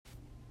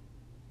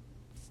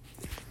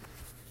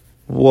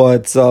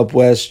What's up,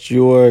 West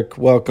York?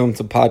 Welcome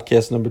to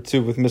podcast number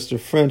 2 with Mr.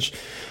 French.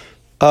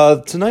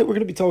 Tonight we're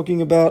going to be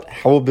talking about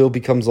how a bill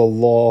becomes a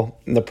law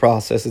in the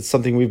process. It's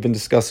something we've been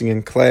discussing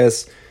in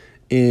class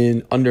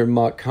under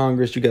mock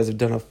Congress. You guys have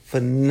done a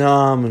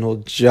phenomenal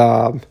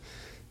job.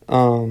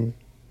 I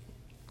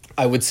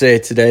would say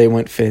today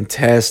went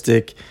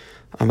fantastic.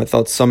 I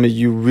thought some of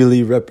you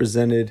really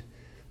represented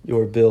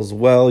your bills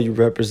well. You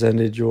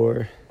represented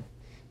your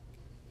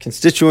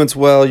constituents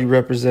well, you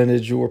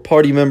represented your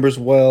party members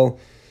well,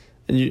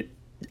 and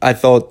I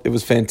thought it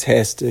was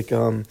fantastic.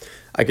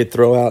 I could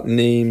throw out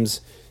names.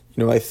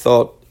 I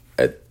thought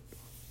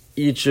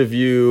each of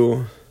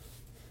you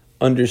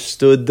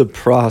understood the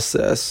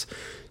process.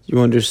 You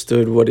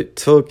understood what it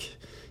took.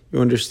 You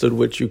understood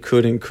what you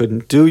could and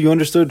couldn't do. You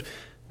understood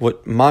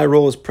what my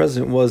role as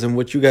president was and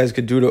what you guys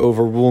could do to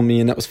overrule me,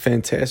 and that was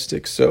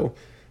fantastic. So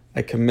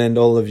I commend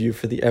all of you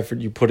for the effort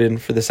you put in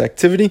for this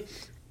activity.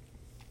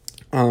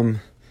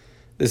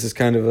 This is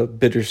kind of a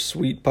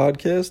bittersweet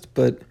podcast,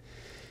 but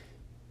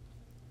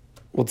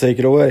we'll take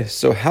it away.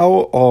 So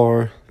how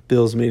are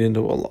bills made into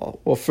a law?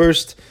 Well,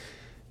 first,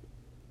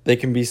 they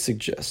can be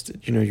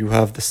suggested. You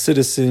have the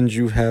citizens,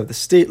 you have the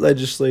state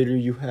legislator,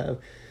 you have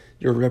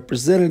your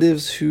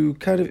representatives who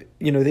kind of,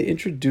 they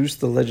introduce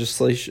the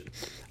legislation.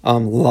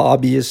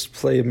 Lobbyists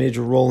play a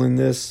major role in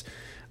this.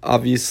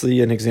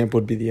 Obviously, an example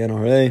would be the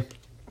NRA.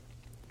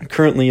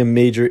 Currently a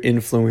major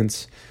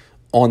influence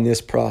on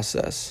this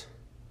process.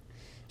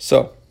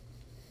 So,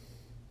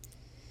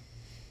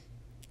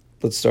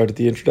 let's start at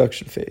the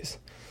introduction phase.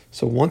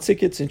 So once it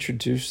gets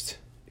introduced,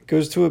 it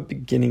goes to a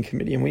beginning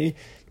committee, and we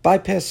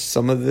bypass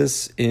some of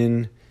this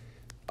in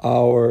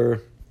our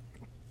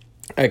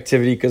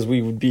activity because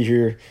we could be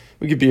here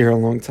a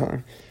long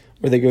time,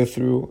 where they go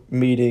through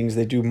meetings,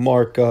 they do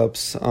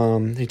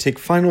markups, they take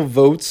final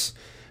votes,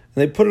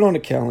 and they put it on a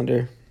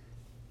calendar.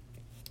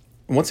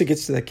 And once it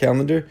gets to that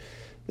calendar,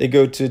 they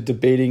go to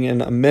debating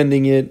and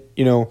amending it.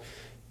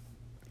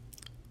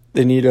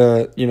 They need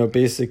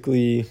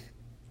basically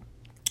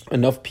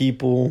enough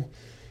people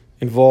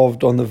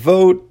involved on the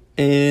vote,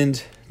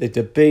 and they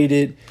debate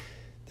it.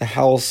 They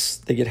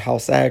get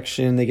House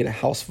action, they get a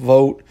House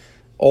vote.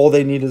 All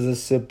they need is a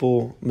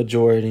simple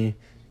majority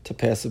to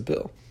pass a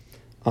bill.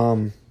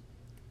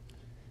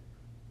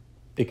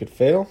 It could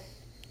fail.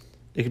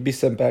 It could be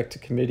sent back to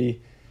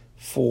committee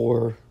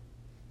for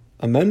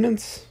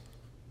amendments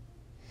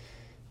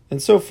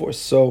and so forth.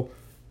 So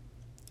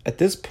at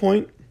this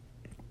point,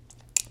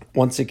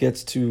 once it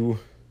gets to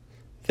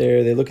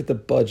there, they look at the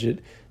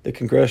budget. The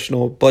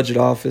Congressional Budget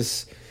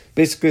Office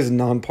basically is a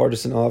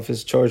nonpartisan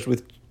office charged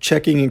with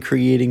checking and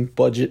creating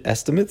budget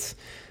estimates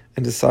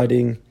and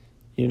deciding,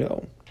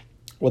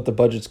 what the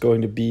budget's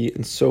going to be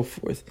and so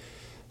forth.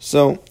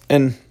 So,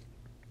 and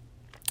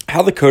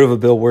how the code of a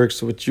bill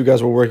works, which you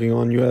guys were working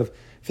on, you have,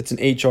 if it's an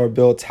HR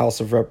bill, it's House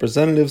of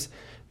Representatives,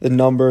 the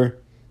number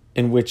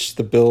in which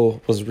the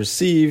bill was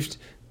received,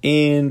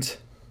 and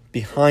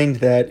behind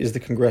that is the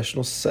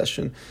congressional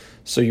session.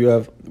 So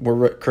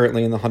we're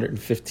currently in the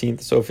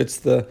 115th. So if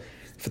it's a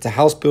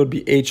House bill, it'd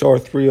be HR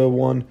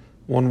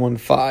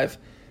 301-115,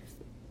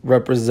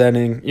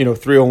 representing,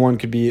 301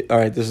 could be, all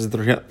right, this is the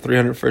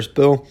 301st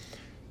bill,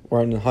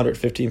 we're in the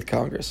 115th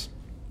Congress,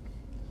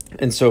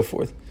 and so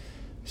forth.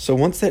 So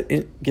once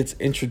that gets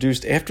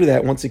introduced, after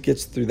that, once it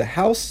gets through the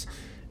House,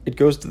 it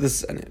goes to the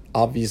Senate.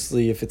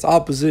 Obviously, if it's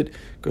opposite,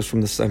 it goes from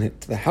the Senate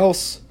to the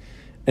House,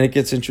 and it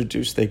gets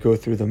introduced. They go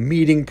through the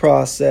meeting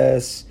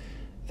process,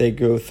 they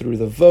go through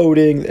the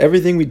voting,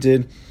 everything we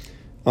did.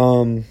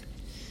 And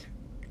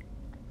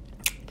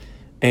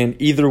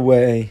either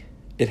way,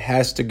 it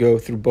has to go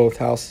through both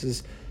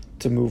houses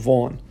to move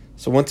on.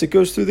 So once it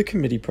goes through the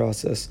committee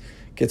process,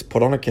 gets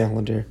put on a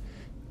calendar.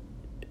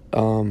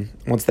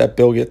 Once that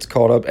bill gets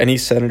called up, any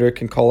senator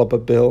can call up a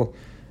bill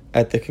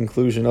at the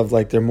conclusion of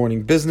their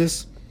morning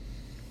business.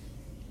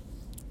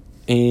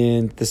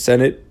 And the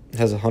Senate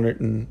has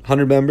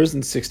 100 members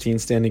and 16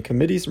 standing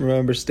committees.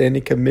 Remember,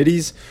 standing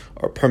committees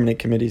are permanent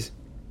committees.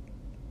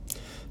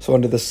 So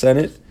under the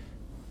Senate,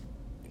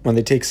 when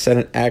they take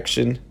Senate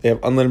action, they have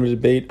unlimited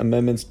debate.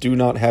 Amendments do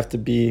not have to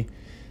be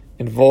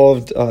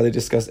involved. They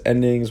discuss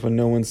endings when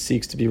no one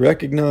seeks to be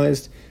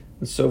recognized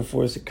and so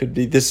forth. It could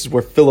be, this is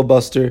where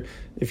filibuster,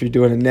 if you're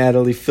doing a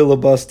Natalie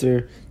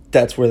filibuster,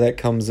 that's where that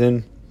comes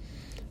in.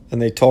 And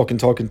they talk and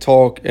talk and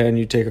talk, and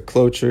you take a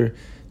cloture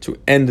to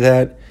end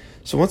that.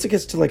 So once it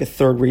gets to a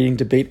third reading,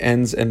 debate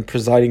ends, and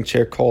presiding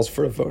chair calls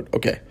for a vote.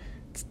 Okay,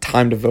 it's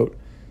time to vote.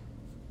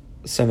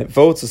 The Senate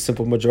votes, a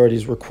simple majority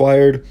is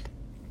required.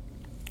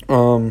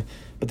 But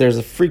there's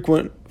a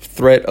frequent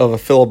threat of a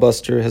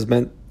filibuster has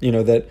meant,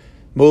 that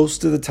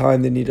most of the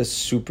time they need a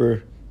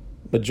super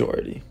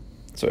majority.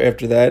 So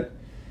after that,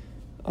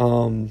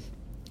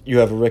 you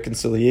have a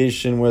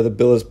reconciliation where the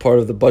bill is part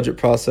of the budget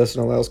process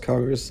and allows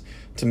Congress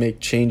to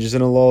make changes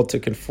in a law to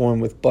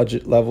conform with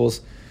budget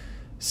levels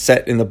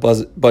set in the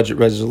budget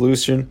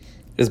resolution.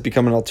 It has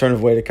become an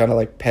alternative way to kind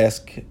of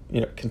pass,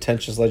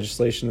 contentious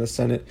legislation in the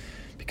Senate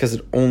because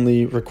it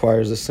only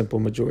requires a simple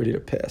majority to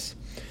pass.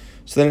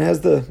 So then it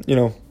has the,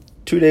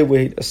 2-day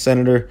wait, a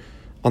senator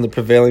on the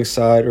prevailing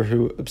side or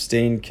who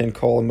abstained can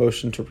call a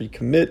motion to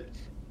recommit.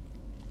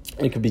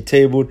 It could be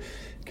tabled,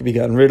 it could be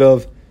gotten rid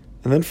of,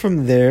 and then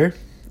from there,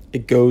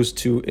 it goes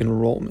to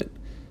enrollment.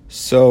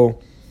 So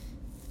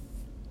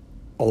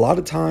a lot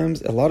of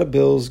times, a lot of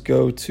bills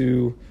go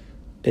to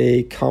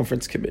a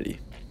conference committee.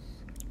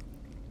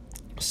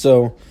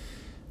 So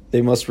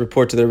they must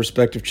report to their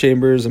respective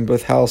chambers, and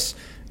both House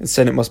and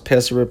Senate must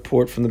pass a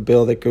report from the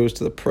bill that goes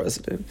to the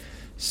president.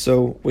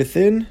 So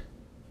within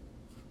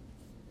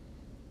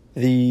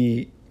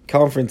the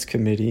conference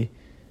committee,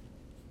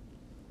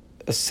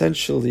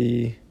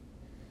 essentially,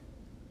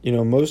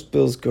 most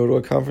bills go to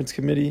a conference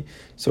committee.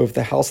 So if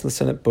the House and the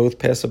Senate both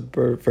pass a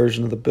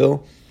version of the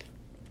bill,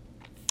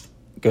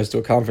 it goes to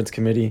a conference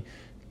committee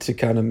to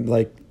kind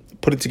of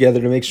put it together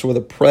to make sure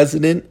the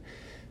president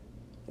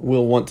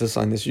will want to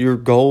sign this. Your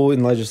goal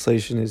in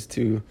legislation is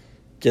to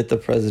get the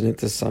president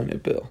to sign a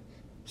bill.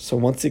 So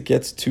once it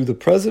gets to the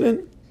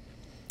president,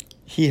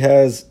 he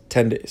has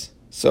 10 days.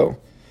 So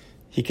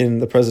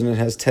the president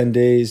has 10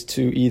 days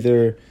to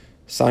either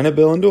sign a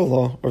bill into a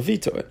law or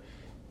veto it,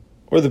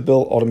 or the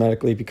bill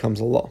automatically becomes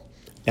a law.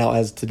 Now,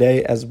 as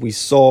today, as we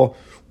saw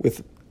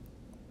with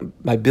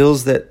my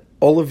bills that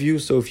all of you,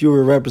 so if you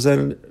were a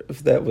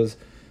representative that was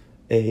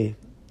a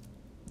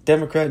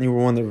Democrat and you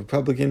were one the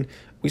Republican,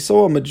 we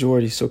saw a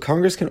majority. So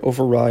Congress can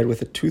override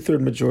with a 2/3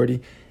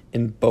 majority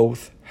in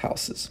both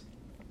houses.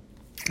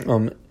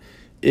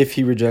 If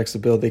he rejects the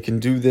bill, they can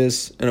do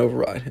this and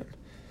override him.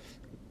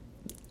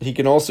 He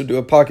can also do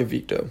a pocket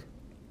veto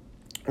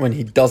when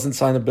he doesn't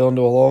sign the bill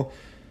into a law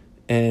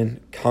and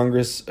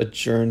Congress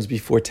adjourns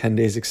before 10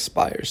 days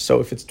expires. So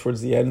if it's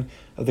towards the end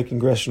of the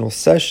congressional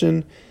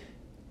session,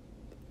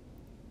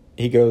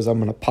 he goes, I'm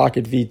going to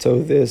pocket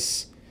veto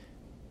this.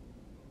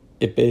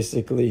 It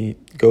basically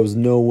goes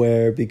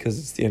nowhere because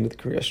it's the end of the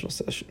congressional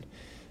session.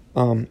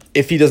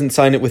 If he doesn't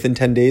sign it within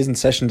 10 days and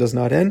session does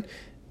not end,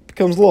 it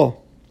becomes law.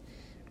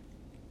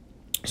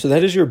 So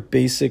that is your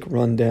basic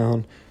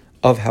rundown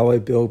of how a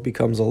bill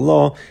becomes a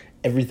law.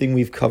 Everything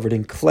we've covered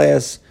in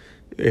class.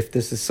 If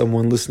this is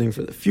someone listening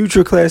for the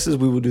future classes,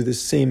 we will do the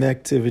same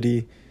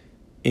activity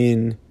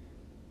in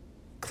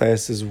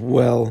class as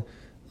well.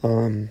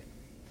 One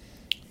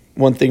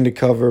thing to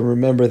cover,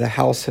 remember the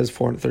House has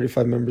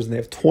 435 members and they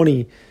have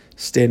 20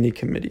 standing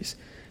committees.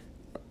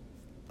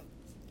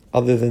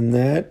 Other than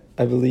that,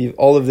 I believe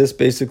all of this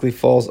basically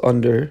falls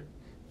under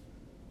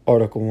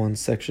Article 1,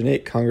 Section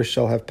 8. Congress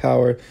shall have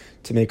power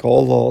to make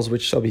all laws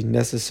which shall be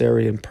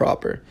necessary and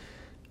proper.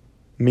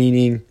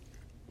 Meaning,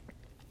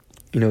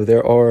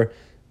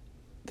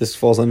 this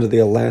falls under the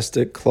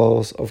elastic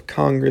clause of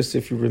Congress.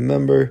 If you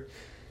remember,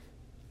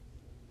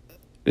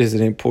 it is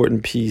an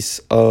important piece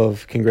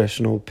of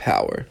congressional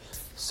power.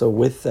 So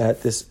with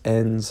that, this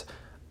ends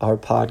our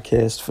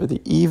podcast for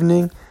the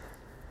evening.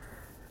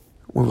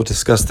 We will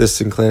discuss this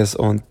in class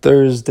on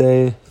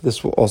Thursday.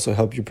 This will also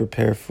help you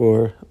prepare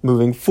for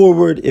moving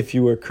forward if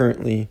you are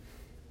currently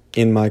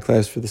in my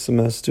class for the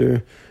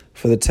semester,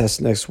 for the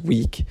test next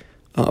week.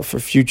 For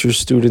future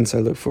students, I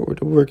look forward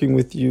to working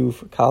with you.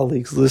 For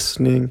colleagues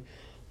listening,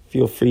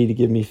 feel free to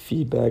give me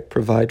feedback,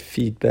 provide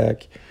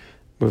feedback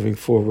moving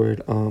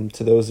forward.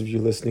 To those of you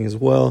listening as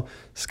well,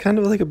 it's kind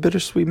of like a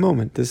bittersweet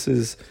moment. This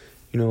is,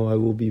 I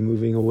will be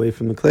moving away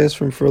from the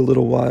classroom for a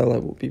little while. I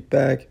will be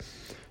back.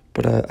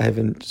 But I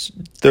haven't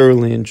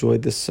thoroughly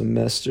enjoyed this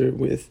semester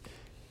with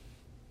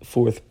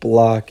fourth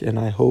block, and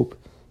I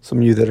hope some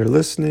of you that are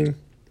listening,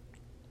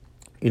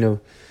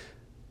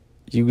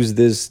 use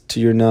this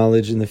to your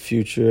knowledge in the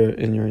future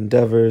in your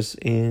endeavors,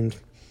 and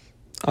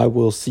I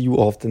will see you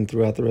often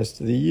throughout the rest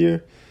of the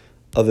year.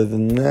 Other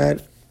than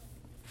that,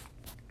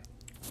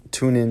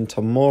 tune in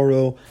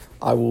tomorrow.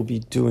 I will be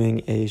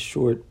doing a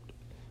short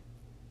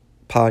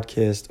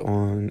podcast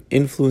on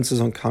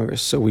influences on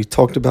Congress. So we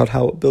talked about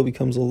how a bill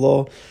becomes a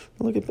law.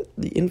 Look at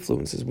the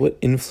influences. What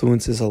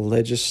influences a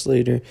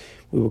legislator?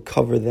 We will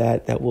cover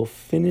that. That will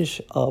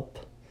finish up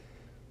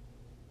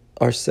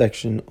our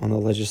section on the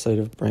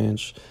legislative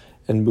branch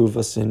and move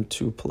us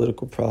into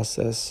political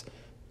process.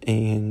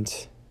 And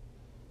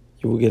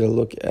you will get a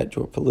look at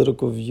your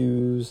political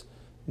views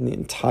and the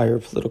entire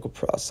political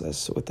process.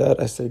 So with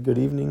that, I say good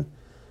evening,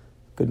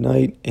 good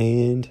night,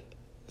 and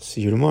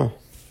see you tomorrow.